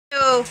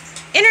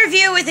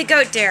Interview with a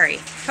goat dairy.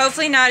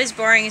 Hopefully not as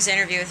boring as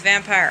Interview with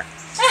Vampire.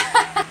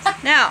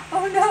 Now.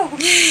 Oh no.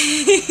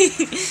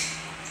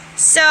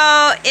 So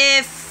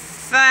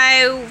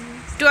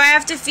do I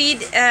have to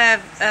feed a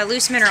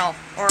loose mineral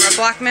or a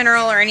block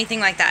mineral or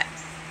anything like that?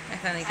 I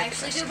finally I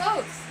actually do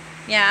both.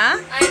 Yeah?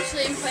 I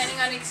actually am planning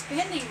on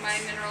expanding my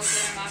minerals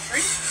that I'm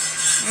offering.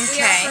 Okay.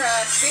 We offer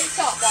a straight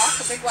salt block,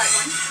 a big white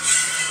one.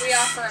 We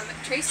offer a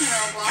trace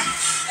mineral block,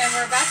 and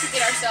we're about to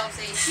get ourselves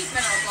a cheap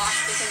mineral block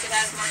because it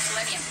has more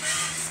selenium.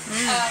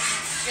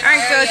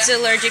 Aren't goats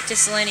allergic to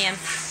selenium?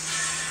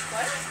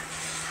 What?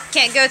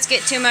 Can't goats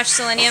get too much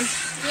selenium?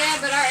 Yeah,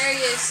 but our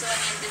area is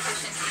selenium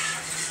deficient.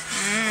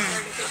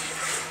 We're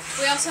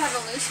deficient. We also have a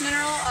loose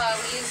mineral.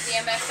 We use the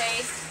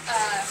MFA.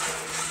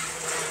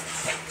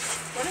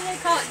 What do they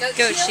call it?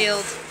 Goat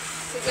shield.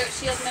 The goat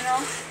shield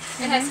mineral.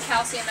 It has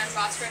calcium and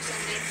phosphorus and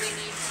things we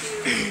need to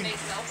make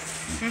milk.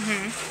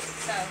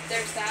 So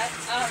there's that.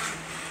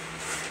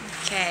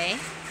 Okay.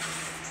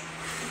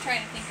 I'm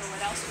trying to think of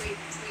what else we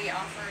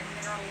offer in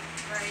mineral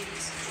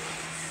varieties.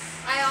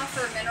 I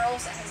offer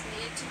minerals as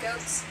needed to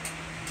goats.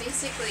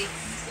 Basically,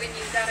 when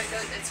you've got a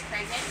goat that's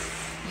pregnant,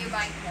 you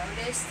might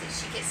notice that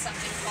she gets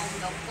something called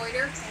milk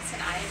goiter. It's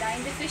an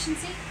iodine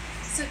deficiency.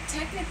 So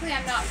technically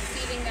I'm not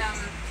feeding a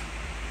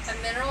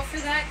mineral for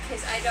that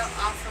because I don't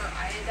offer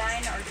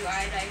iodine or do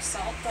iodized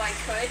salt, though I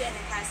could and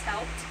it has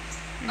helped.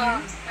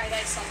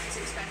 Iodized salt is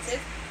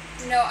expensive.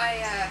 No,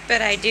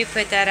 But I do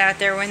put that out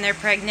there when they're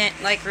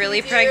pregnant, like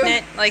really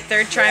pregnant, like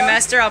third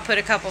trimester. I'll put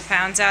a couple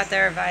pounds out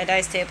there of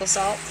iodized table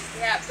salt.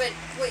 Yeah, but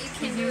what you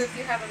can do if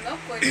you have a milk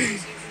goiter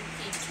is you can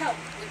feed kelp,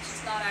 which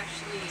is not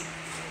actually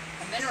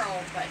a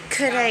mineral, but it's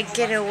Could I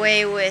get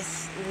away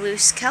with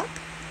loose kelp?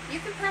 You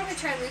could probably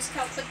try loose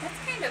kelp, but that's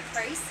kind of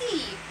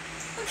pricey.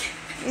 Okay.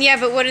 Yeah,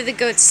 but what do the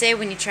goats say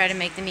when you try to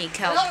make them eat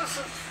kelp?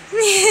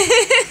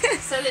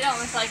 So they don't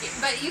look like it.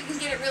 But you can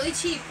get it really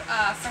cheap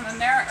from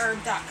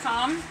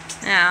ameriherb.com.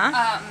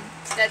 Yeah.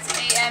 That's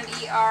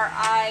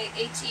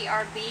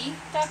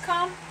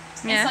AMERIHERB.com.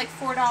 Yeah. It's like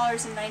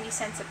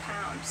 $4.90 a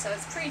pound, so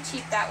it's pretty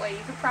cheap that way.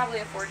 You could probably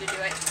afford to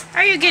do it.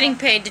 Are you getting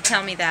paid to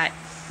tell me that?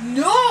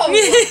 No!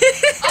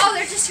 Oh,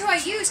 they're just who I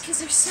use because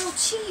they're so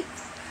cheap.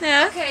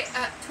 Yeah. Okay,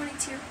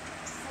 22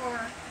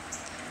 for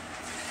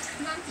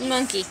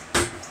monkey.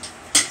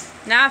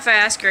 Now if I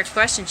ask her a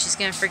question, she's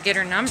going to forget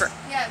her number.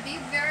 Yeah, be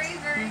very,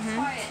 very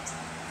quiet.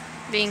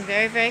 Being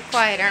very, very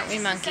quiet, aren't we,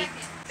 monkey?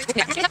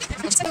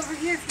 Over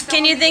here,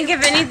 Can you think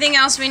of anything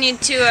else we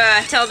need to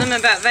tell them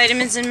about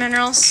vitamins and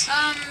minerals?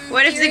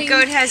 What if the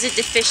goat has a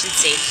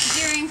deficiency?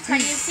 During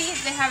pregnancy,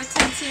 they have a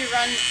tendency to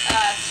run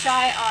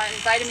shy on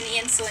vitamin E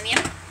and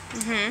selenium.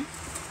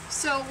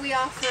 So we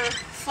offer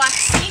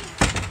flaxseed.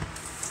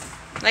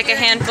 Like a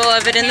handful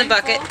of it in the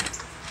bucket.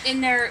 In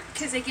there,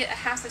 because they get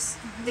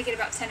they get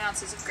about 10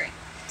 ounces of grain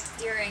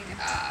during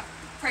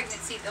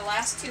pregnancy, the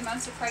last 2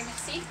 months of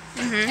pregnancy.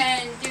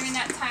 And during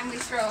that time, we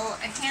throw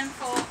a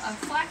handful of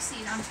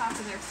flaxseed on top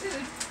of their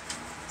food,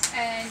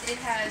 and it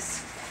has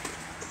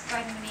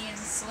vitamin E and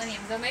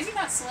selenium. Though maybe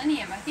not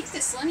selenium. I think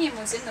the selenium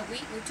was in the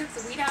wheat. We took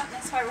the wheat out, and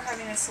that's why we're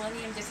having a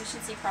selenium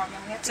deficiency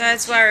problem. We have to So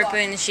that's why we're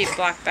putting the sheep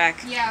block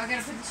back. Yeah, we're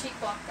gonna put the sheep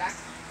block back.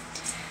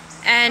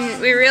 And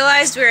we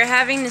realized we were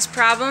having this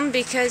problem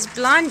because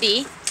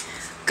Blondie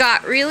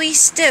got really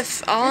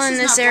stiff all in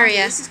this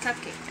area. This is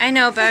Cupcake. I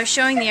know, but I was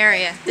showing the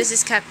area. This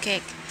is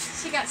Cupcake.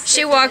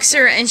 She walks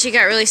her and she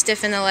got really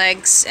stiff in the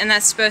legs, and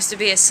that's supposed to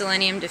be a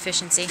selenium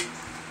deficiency.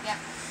 Yeah.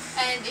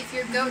 And if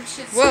your goat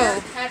should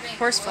start having...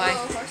 Horsefly.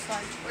 Whoa,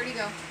 horsefly. Where'd he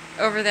go?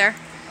 Over there.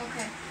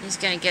 Okay. He's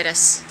gonna get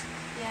us.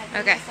 Yeah,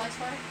 okay. Fly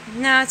swatter?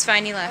 No, it's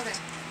fine, he left. Okay.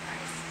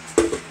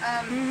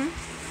 Alright.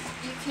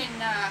 You can,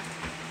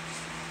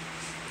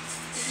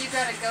 if you've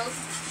got a goat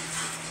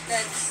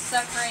that's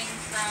suffering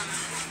from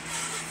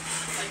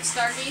like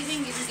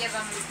stargazing, you can give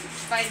them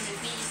vitamin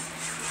B.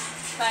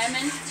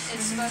 Thiamine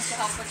is supposed to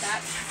help with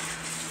that.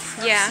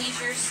 Or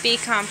seizures. B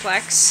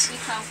complex. B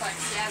complex,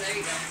 yeah, there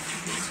you go.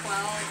 B12,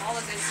 all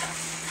the good stuff.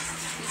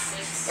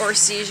 B6. Or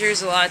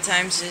seizures a lot of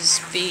times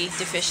is B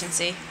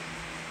deficiency.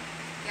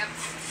 Yep.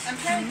 I'm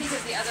trying to think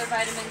of the other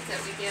vitamins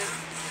that we give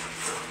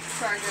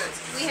to our goats.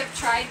 We have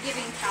tried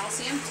giving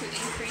calcium to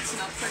increase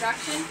milk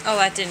production. Oh,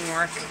 that didn't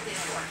work. It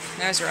didn't work.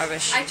 That was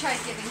rubbish. I tried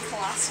giving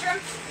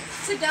colostrum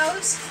to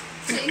does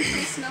to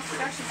increase milk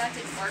production. That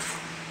didn't work.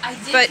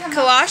 But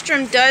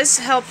colostrum does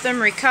help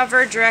them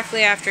recover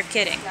directly after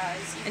kidding. It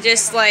does.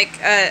 Just like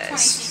a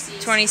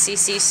 20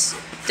 cc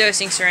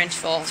dosing syringe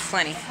full is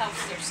plenty. It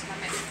helps their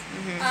stomach.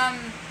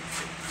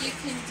 You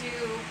can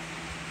do...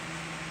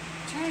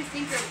 I'm trying to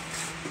think of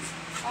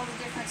all the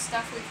different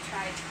stuff we've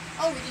tried.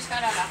 Oh, we just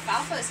found out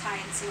alfalfa is high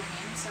in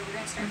selenium, so we're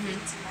going to start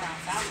feeding some more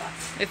alfalfa.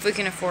 If we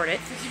can afford it.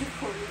 If we can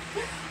afford it.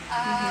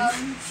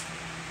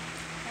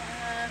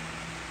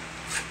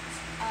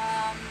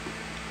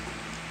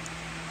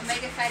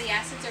 Omega fatty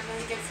acids are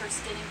really good for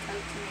skin and coat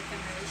to make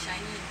them really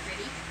shiny and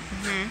pretty.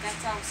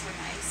 That's also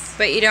nice.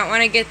 But you don't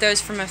want to get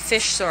those from a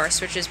fish source,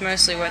 which is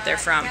mostly what they're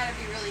from. You gotta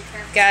be really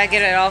careful. Gotta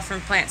get it all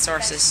from plant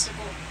sources.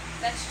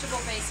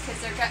 Vegetable based,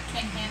 because their gut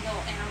can't handle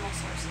animal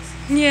sources.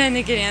 Yeah, and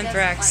they get Doesn't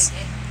anthrax.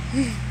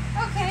 like it.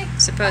 Okay.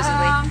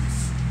 Supposedly.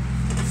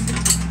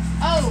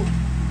 Oh,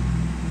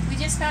 we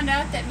just found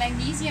out that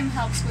magnesium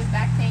helps with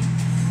back pain.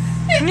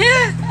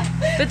 Yeah,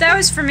 but that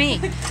was for me.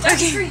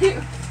 That's for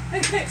you.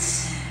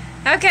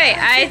 Okay,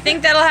 I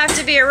think that'll have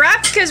to be a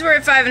wrap because we're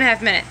at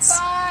 5.5 minutes.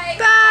 Bye.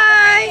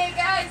 Bye.